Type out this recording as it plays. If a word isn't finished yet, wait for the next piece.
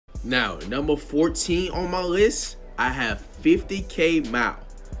Now, number 14 on my list, I have 50K Mao.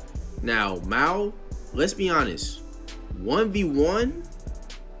 Now, Mao, let's be honest, 1v1,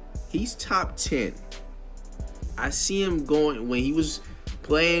 he's top 10. I see him going when he was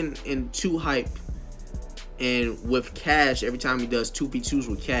playing in 2 hype and with Cash. Every time he does 2v2s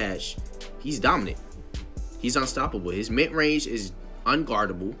with Cash, he's dominant. He's unstoppable. His mid-range is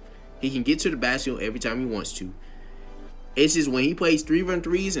unguardable. He can get to the basket every time he wants to. It's just when he plays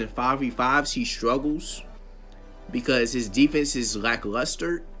 3v3s and 5v5s, he struggles because his defense is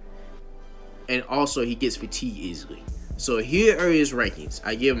lackluster, and also he gets fatigued easily. So here are his rankings.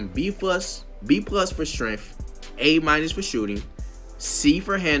 I give him B+ for strength, A- for shooting, C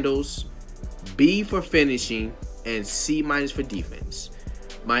for handles, B for finishing, and C- for defense.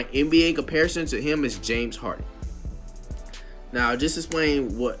 My NBA comparison to him is James Harden. Now, just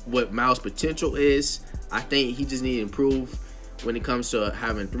explain what Mao's potential is. I think he just needs to improve when it comes to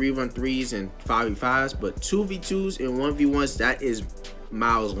having 3v3s and 5v5s, but 2v2s and 1v1s, that is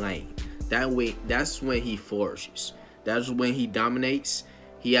Mao's lane. That's when he flourishes. That's when he dominates.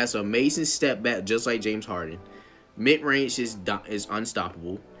 He has an amazing step back, just like James Harden. Mid-range is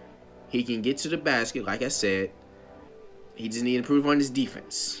unstoppable. He can get to the basket, like I said. He just needs to improve on his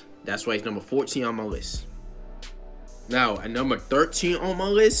defense. That's why he's number 14 on my list. Now, at number 13 on my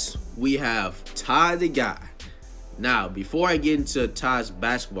list, we have Ty the Guy. Now, before I get into Ty's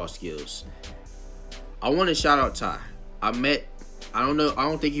basketball skills, I want to shout out Ty. I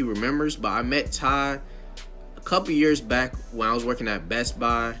don't think he remembers, but I met Ty a couple years back when I was working at Best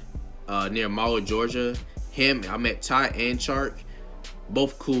Buy near Mall, Georgia. I met Ty and Chark.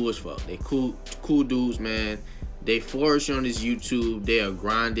 Both cool as fuck. They cool dudes, man. They flourish on his YouTube. They are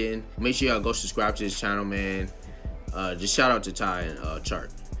grinding. Make sure y'all go subscribe to his channel, man. Just shout out to Ty and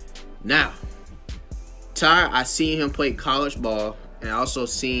Chark. Now, Ty, I seen him play college ball, and I also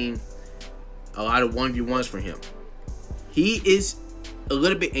seen a lot of 1v1s for him. He is a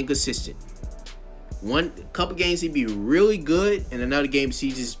little bit inconsistent. Couple games he'd be really good, and another games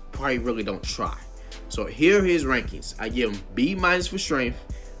he just probably really don't try. So here are his rankings. I give him B- for strength,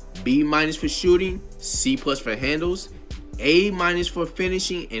 B- for shooting, C+ for handles, A- for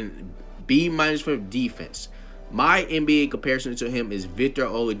finishing, and B- for defense. My NBA comparison to him is Victor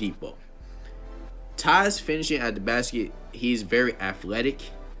Oladipo. Ty's finishing at the basket, he's very athletic.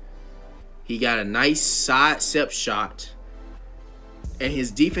 He got a nice side step shot, and his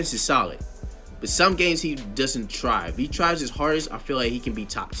defense is solid. But some games he doesn't try. If he tries his hardest, I feel like he can be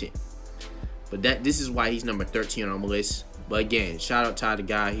top 10. But this is why he's number 13 on my list. But again, shout out Ty the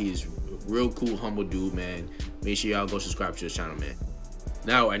Guy. He's a real cool, humble dude, man. Make sure y'all go subscribe to his channel, man.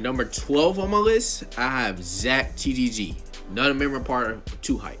 Now, at number 12 on my list, I have Zach TDG. Another member part of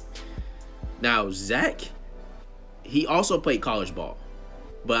 2 hype. Now, Zach, he also played college ball.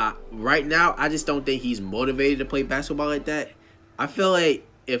 But right now, I just don't think he's motivated to play basketball like that. I feel like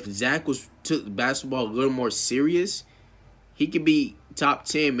if Zach took basketball a little more serious, he could be top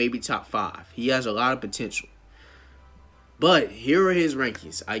 10, maybe top 5. He has a lot of potential. But here are his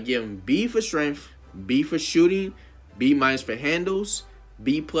rankings. I give him B for strength, B for shooting, B- for handles,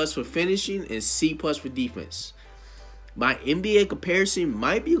 B+ for finishing, and C+ for defense. My NBA comparison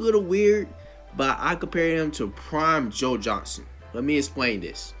might be a little weird, but I compare him to prime Joe Johnson. Let me explain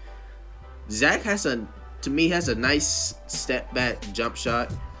this. Zach has a nice step back jump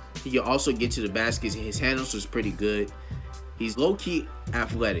shot. He can also get to the baskets. His handles was pretty good. He's low-key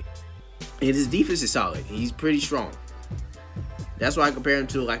athletic, and his defense is solid. He's pretty strong. That's why I compare him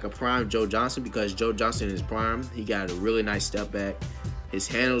to like a prime Joe Johnson, because Joe Johnson in his prime, he got a really nice step back. His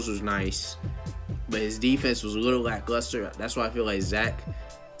handles was nice, but his defense was a little lackluster. That's why I feel like Zach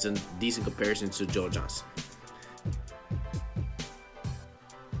is a decent comparison to Joe Johnson.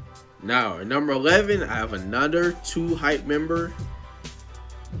 Now, at number 11, I have another 2 hype member,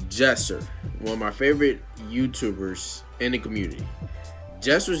 Jesser, one of my favorite YouTubers in the community.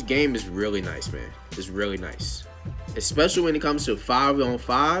 Jesser's game is really nice, man. It's really nice. Especially when it comes to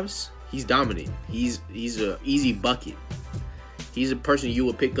 5-on-5s, he's dominant. He's an easy bucket. He's a person you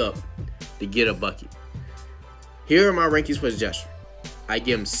will pick up to get a bucket. Here are my rankings for Jesser. I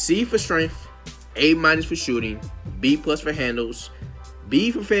give him C for strength, A- for shooting, B+ for handles,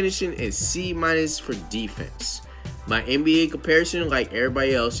 B for finishing, and C- for defense. My NBA comparison, like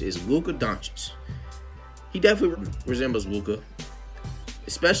everybody else, is Luka Doncic. He definitely resembles Luka,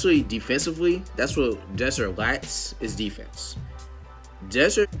 especially defensively. That's what Jesser lacks, is defense.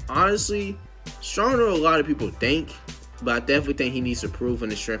 Jesser, honestly, stronger than a lot of people think, but I definitely think he needs to prove in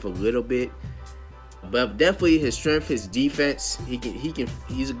his strength a little bit. But definitely his strength, his defense.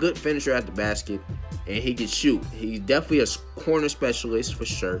 He's a good finisher at the basket, and he can shoot. He's definitely a corner specialist for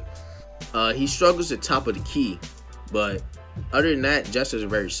sure. He struggles at top of the key, but other than that, Justice is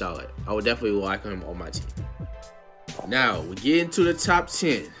very solid. I would definitely like him on my team. Now we get into the top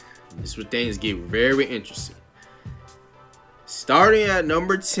 10. This is where things get very interesting. Starting at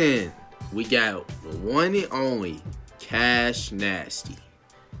number 10, we got the one and only Cash Nasty.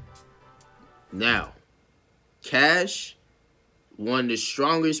 Now, Cash, one of the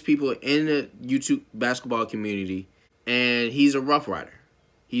strongest people in the YouTube basketball community, and he's a Rough Rider.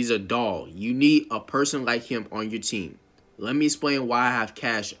 He's a dog. You need a person like him on your team. Let me explain why I have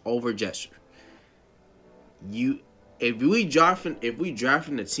Cash over Jester. If we drafting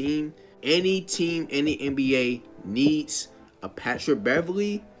a team, any team in the NBA needs a Patrick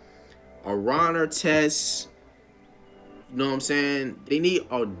Beverly, a Ron Artest. You know what I'm saying? They need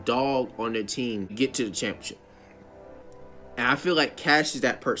a dog on their team to get to the championship. And I feel like Cash is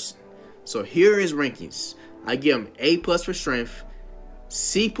that person. So here are his rankings. I give him A+ for strength,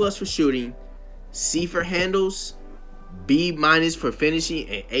 C+ for shooting, C for handles, B- for finishing,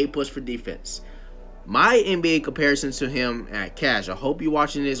 and A+ for defense. My NBA comparison to him at Cash, I hope you're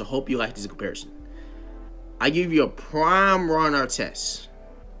watching this. I hope you like this comparison. I give you a prime Ron Artest.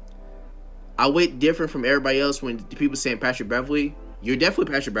 I went different from everybody else when people saying Patrick Beverly. You're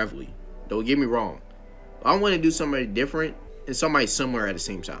definitely Patrick Beverly. Don't get me wrong. I want to do somebody different and somebody similar at the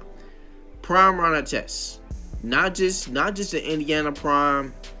same time. Prime Ron Artest. Not just the Indiana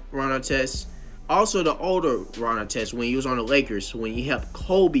prime Ron Artest. Also the older Ron Artest when he was on the Lakers, when he helped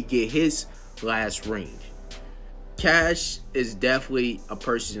Kobe get his last ring. Cash is definitely a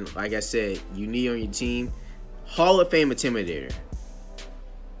person, like I said, you need on your team. Hall of Fame intimidator.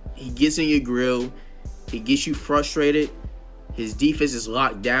 He gets in your grill. He gets you frustrated. His defense is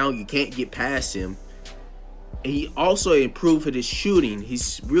locked down. You can't get past him. And he also improved with his shooting.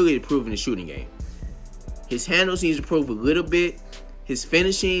 He's really improving the shooting game. His handles needs to improve a little bit. His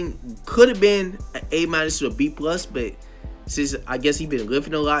finishing could have been an A- to a B+, but since I guess he's been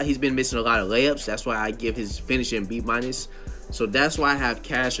lifting a lot, he's been missing a lot of layups. That's why I give his finishing B-. So that's why I have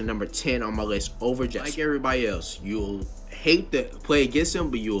Cash at number 10 on my list over Jester. Like everybody else, you'll hate to play against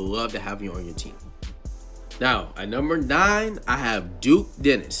him, but you'll love to have him on your team. Now, at number 9, I have Duke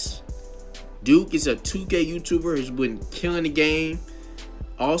Dennis. Duke is a 2K YouTuber who's been killing the game.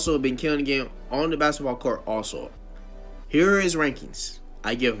 Also been killing the game on the basketball court also. Here are his rankings.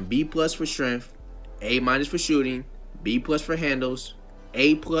 I give him B+ for strength, A- for shooting, B+ for handles,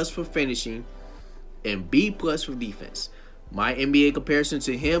 A+ for finishing, and B+ for defense. My NBA comparison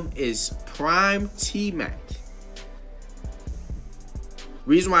to him is prime T-Mac.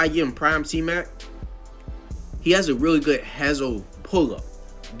 Reason why I give him prime T-Mac, he has a really good hustle pull-up.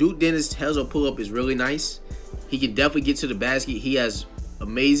 Duke Dennis' hustle pull-up is really nice. He can definitely get to the basket. He has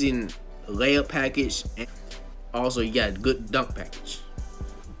amazing layup package. And also, he got a good dunk package.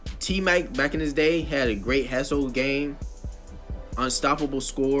 T-Mac, back in his day, had a great hustle game. Unstoppable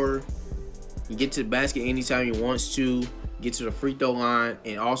scorer. He get to the basket anytime he wants to. Get to the free throw line.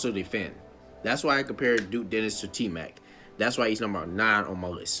 And also defend. That's why I compare Duke Dennis to T-Mac. That's why he's number 9 on my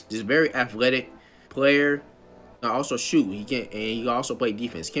list. Just very athletic player. Also shoot. He can also play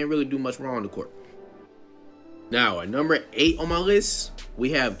defense. Can't really do much wrong on the court. Now, at number 8 on my list,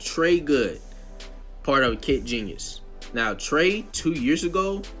 we have Trey Good, part of Kid Genius. Now, Trey, 2 years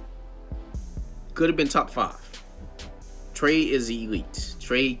ago, could have been top 5. Trey is elite.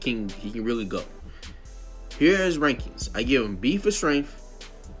 Trey can really go. Here are his rankings. I give him B for strength,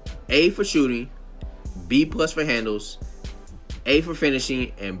 A for shooting, B+ for handles, A for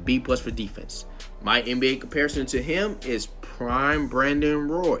finishing, and B+ for defense. My NBA comparison to him is prime Brandon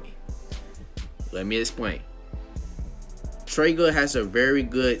Roy. Let me explain. Trey Good has a very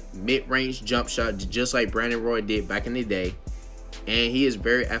good mid-range jump shot, just like Brandon Roy did back in the day. And he is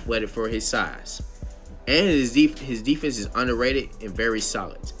very athletic for his size. And his defense is underrated and very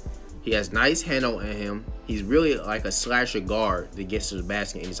solid. He has nice handle in him. He's really like a slasher guard that gets to the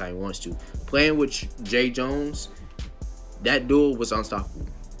basket anytime he wants to. Playing with Jay Jones, that duel was unstoppable.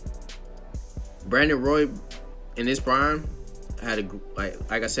 Brandon Roy, in his prime, had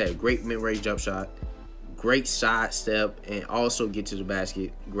like I said, a great mid-range jump shot, great side step, and also get to the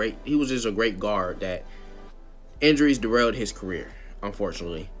basket. Great. He was just a great guard that injuries derailed his career,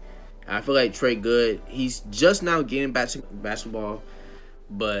 unfortunately. I feel like Trey Good, he's just now getting back to basketball,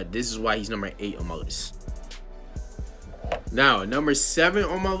 but this is why he's number 8 on my list. Now, number 7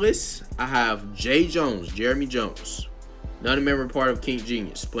 on my list, I have Jeremy Jones. Another member part of King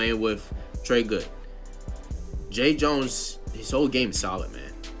Genius, playing with Trey Good. Jay Jones, his whole game is solid,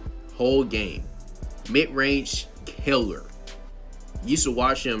 man. Whole game. Mid-range killer. Used to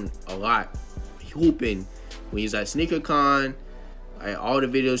watch him a lot hooping when he was at SneakerCon. Like, all the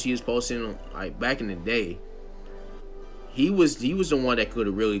videos he was posting, like, back in the day. He was the one that could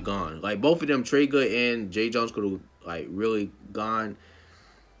have really gone. Like, both of them, Trey Good and Jay Jones, could have, like, really gone,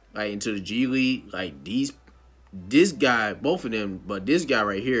 like, into the G League. Like, this guy, both of them, but this guy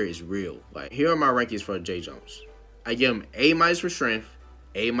right here is real. Like, here are my rankings for Jay Jones. I give him A- for strength,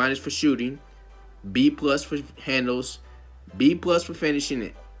 A- for shooting, B+ for handles, B+ for finishing,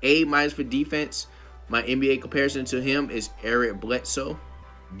 and A- for defense. My NBA comparison to him is Eric Bledsoe.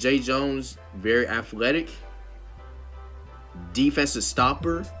 Jay Jones, very athletic. Defensive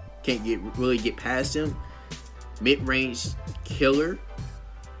stopper. Can't really get past him. Mid-range killer.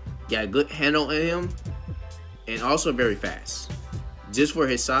 Got a good handle in him. And also very fast. Just for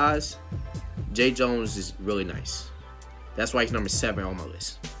his size, Jay Jones is really nice. That's why he's number 7 on my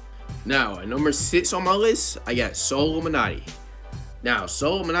list. Now, at number 6 on my list, I got Soul Illuminati. Now,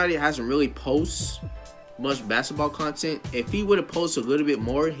 Soul Illuminati hasn't really posted much basketball content. If he would have posted a little bit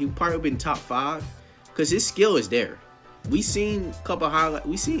more, he would probably been top 5. Because his skill is there. We seen a couple highlights.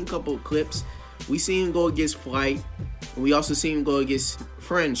 We seen a couple clips. We seen him go against Flight. And we also seen him go against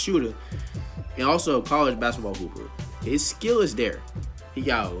Friend Shooter. And also a college basketball hooper. His skill is there. He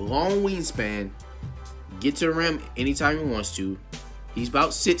got a long wingspan. Get to the rim anytime he wants to. He's about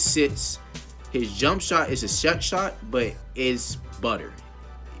 6'6". His jump shot is a shot, but it's butter.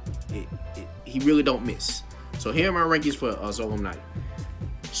 He really don't miss. So here are my rankings for Soul Illuminati.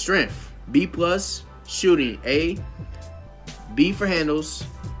 Strength, B+. Shooting, A. B for handles,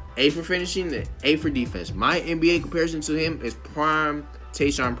 A for finishing, and A for defense. My NBA comparison to him is prime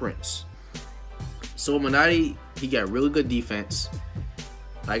Tayshaun Prince. Soul Illuminati, he got really good defense.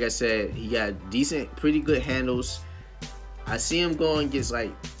 Like I said, he got decent, pretty good handles. I see him going against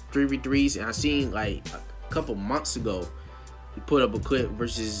like 3v3s, and I seen like a couple months ago, he put up a clip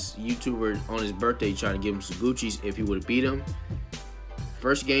versus YouTuber on his birthday trying to give him some Gucci's if he would have beat him.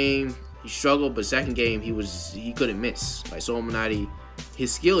 First game, he struggled, but second game, he couldn't miss. Like Soul Illuminati,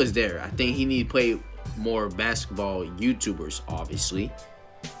 his skill is there. I think he need to play more basketball YouTubers, obviously.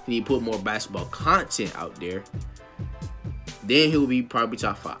 He need to put more basketball content out there. Then he'll be probably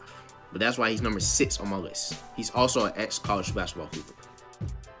top 5. But that's why he's number 6 on my list. He's also an ex-college basketball hooper.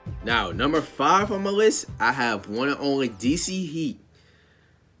 Now, number 5 on my list, I have one and only DC Heat.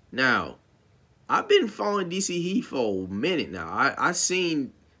 Now, I've been following DC Heat for a minute now. I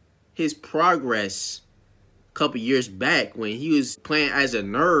seen his progress a couple years back when he was playing as a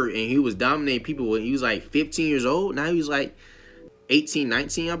nerd and he was dominating people when he was like 15 years old. Now he's like 18,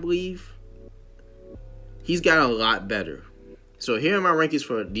 19, I believe. He's gotten a lot better. So here are my rankings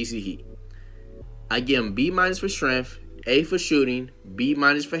for DC Heat. I give him B- for strength, A for shooting, B-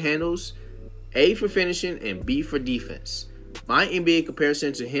 for handles, A for finishing, and B for defense. My NBA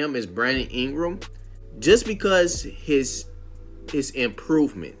comparison to him is Brandon Ingram, just because his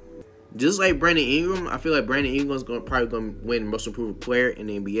improvement. Just like Brandon Ingram, I feel like Brandon Ingram's probably going to win most improved player in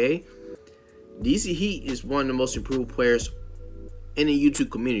the NBA. DC Heat is one of the most improved players in the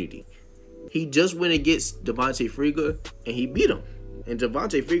YouTube community. He just went against Devontae Friga, and he beat him. And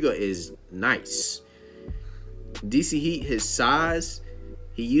Devontae Friga is nice. DC Heat, his size,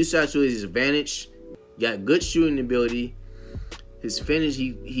 he used that to his advantage. Got good shooting ability. His finish,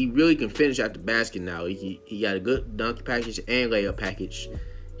 he really can finish at the basket now. He got a good dunk package and layup package.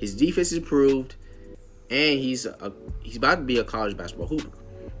 His defense is improved, and he's about to be a college basketball hooper.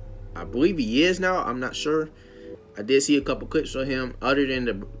 I believe he is now. I'm not sure. I did see a couple clips of him. Other than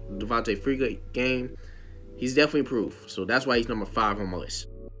the Devontae Friga game, he's definitely improved. So that's why he's number 5 on my list.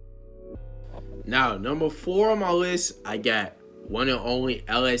 Now, number 4 on my list, I got one and only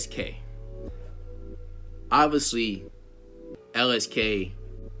LSK. Obviously, LSK,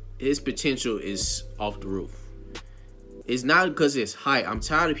 his potential is off the roof. It's not because it's height. I'm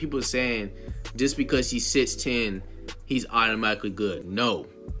tired of people saying just because he's 6'10", he's automatically good. No.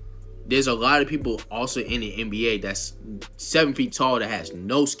 There's a lot of people also in the NBA that's 7 feet tall that has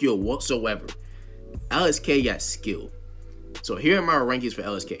no skill whatsoever. LSK got skill. So here are my rankings for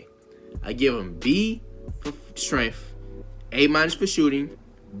LSK. I give him B for strength, A- for shooting,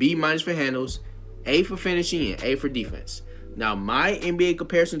 B- for handles, A for finishing, and A for defense. Now, my NBA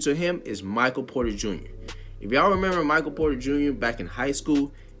comparison to him is Michael Porter Jr. If y'all remember Michael Porter Jr. back in high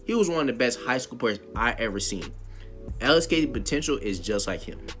school, he was one of the best high school players I ever seen. LSK's potential is just like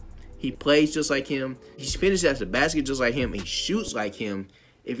him. He plays just like him. He finishes at the basket just like him. He shoots like him.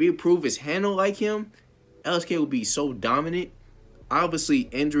 If he improves his handle like him, LSK will be so dominant. Obviously,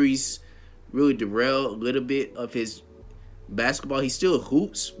 injuries really derail a little bit of his basketball. He still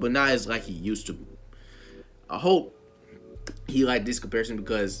hoops, but not as like he used to. I hope he like this comparison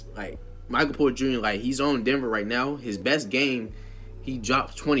because like Michael Porter Jr. like he's on Denver right now. His best game, he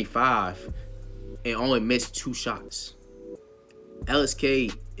dropped 25 and only missed 2 shots.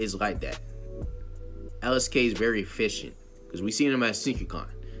 LSK is like that. LSK is very efficient because we seen him at SneakerCon.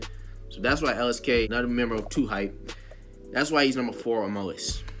 So that's why LSK, not a member of 2 Hype. That's why he's number 4 on my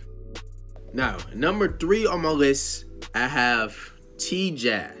list. Now, number 3 on my list, I have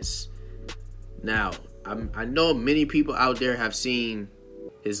T-Jazz. Now, I know many people out there have seen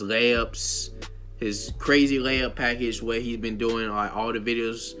his layups, his crazy layup package, what he's been doing on all the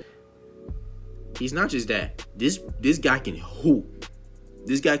videos. He's not just that. This guy can hoop.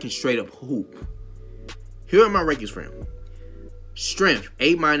 This guy can straight up hoop. Here are my rankings for him. Strength,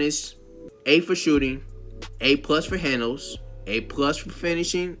 A-, A for shooting, A+ for handles, A+ for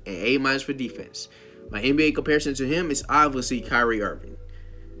finishing, and A- for defense. My NBA comparison to him is obviously Kyrie Irving.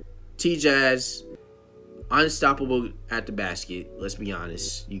 T-Jazz, unstoppable at the basket. Let's be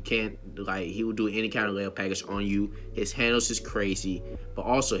honest. You can't, like, he will do any kind of layup package on you. His handles is crazy, but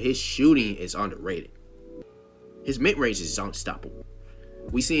also his shooting is underrated. His mid-range is unstoppable.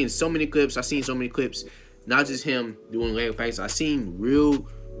 We seen so many clips. I've seen so many clips. Not just him doing layup packages. I've seen real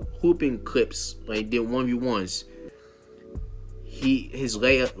hooping clips, like did 1v1s. His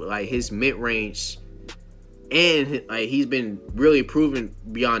layup, like his mid-range, and like he's been really proven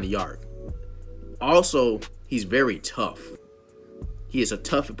beyond the yard. Also, he's very tough. He is a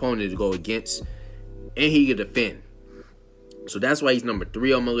tough opponent to go against, and he can defend. So that's why he's number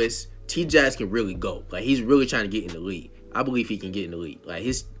 3 on my list. T-Jazz can really go. Like he's really trying to get in the league. I believe he can get in the league. Like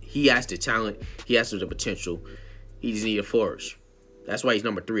he has the talent, he has the potential. He just need to flourish. That's why he's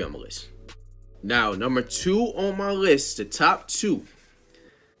number 3 on my list. Now, number 2 on my list, the top 2.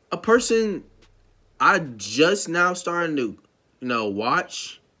 A person I just now starting to,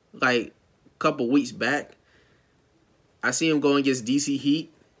 watch, like a couple weeks back. I see him going against DC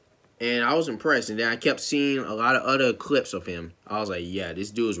Heat, and I was impressed. And then I kept seeing a lot of other clips of him. I was like, yeah, this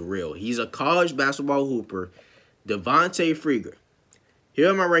dude is real. He's a college basketball hooper, Devontae Freeger. Here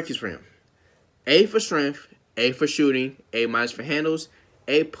are my rankings for him. A for strength, A for shooting, A- for handles,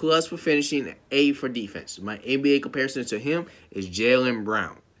 A+ for finishing, A for defense. My NBA comparison to him is Jaylen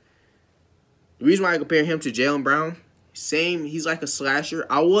Brown. The reason why I compare him to Jaylen Brown, he's like a slasher.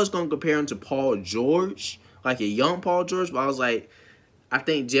 I was going to compare him to Paul George, like a young Paul George, but I was like, I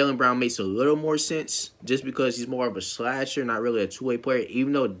think Jaylen Brown makes a little more sense just because he's more of a slasher, not really a two-way player,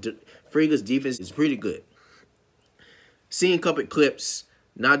 even though Freeger's defense is pretty good. Seeing a couple clips,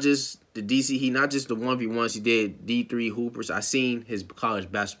 not just the DC Heat, not just the 1v1s he did, D3 hoopers. I seen his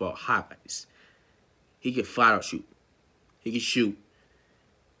college basketball highlights. He can flat out shoot. He can shoot.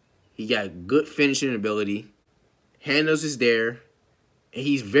 He got good finishing ability. Handles is there. And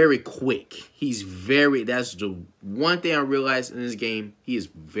he's very quick. That's the one thing I realized in this game. He is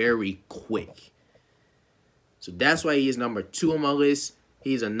very quick. So that's why he is number 2 on my list.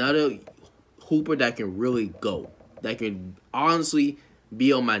 He's another hooper that can really go. That can honestly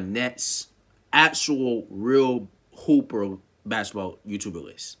be on my Nets actual real hooper basketball YouTuber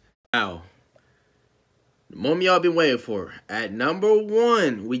list. Now, the moment y'all been waiting for. At number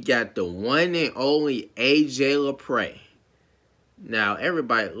 1, we got the one and only AJ LaPrey. Now,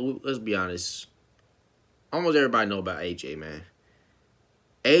 everybody, let's be honest. Almost everybody know about AJ, man.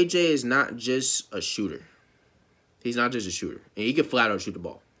 AJ is not just a shooter. He's not just a shooter. And he can flat out shoot the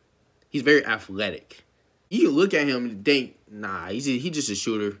ball. He's very athletic. You can look at him and think, nah, he's just a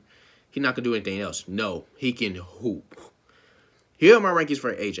shooter. He's not going to do anything else. No, he can hoop. Here are my rankings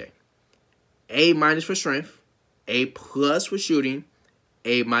for AJ. A- for strength, A+ for shooting,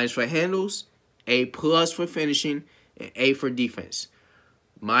 A- for handles, A+ for finishing, and A for defense.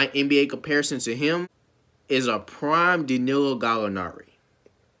 My NBA comparison to him is a prime Danilo Gallinari.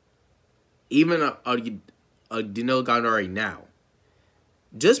 Even a Danilo Gallinari now.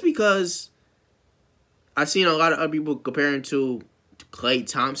 Just because I've seen a lot of other people comparing to Klay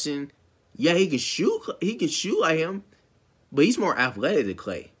Thompson. Yeah, he can shoot. He can shoot like him, but he's more athletic than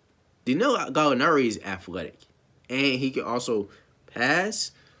Klay. Danilo Gallinari is athletic, and he can also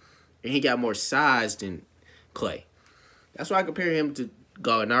pass, and he got more size than Klay. That's why I compare him to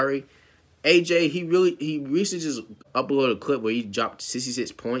Gallinari. AJ, he recently just uploaded a clip where he dropped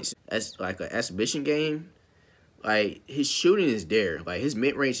 66 points as like an exhibition game. Like, his shooting is there. Like, his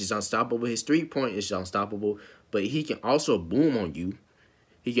mid-range is unstoppable. His three-point is unstoppable. But he can also boom on you.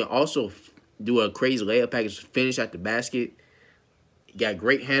 He can also do a crazy layup package, finish at the basket. He got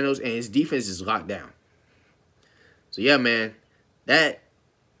great handles, and his defense is locked down. So, yeah, man, that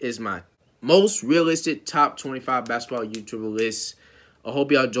is my most realistic top 25 basketball YouTuber list. I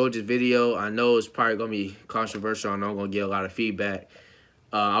hope y'all enjoyed this video. I know it's probably going to be controversial. I know I'm going to get a lot of feedback.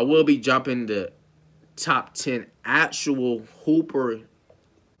 I will be dropping the top 10 actual Hooper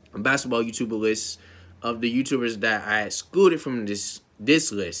basketball YouTuber lists of the YouTubers that I excluded from this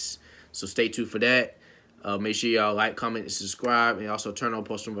list. So stay tuned for that. Make sure y'all like, comment, and subscribe, and also turn on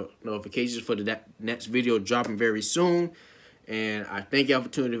post notifications for the next video dropping very soon. And I thank y'all for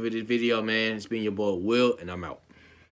tuning in for this video, man. It's been your boy Will, and I'm out.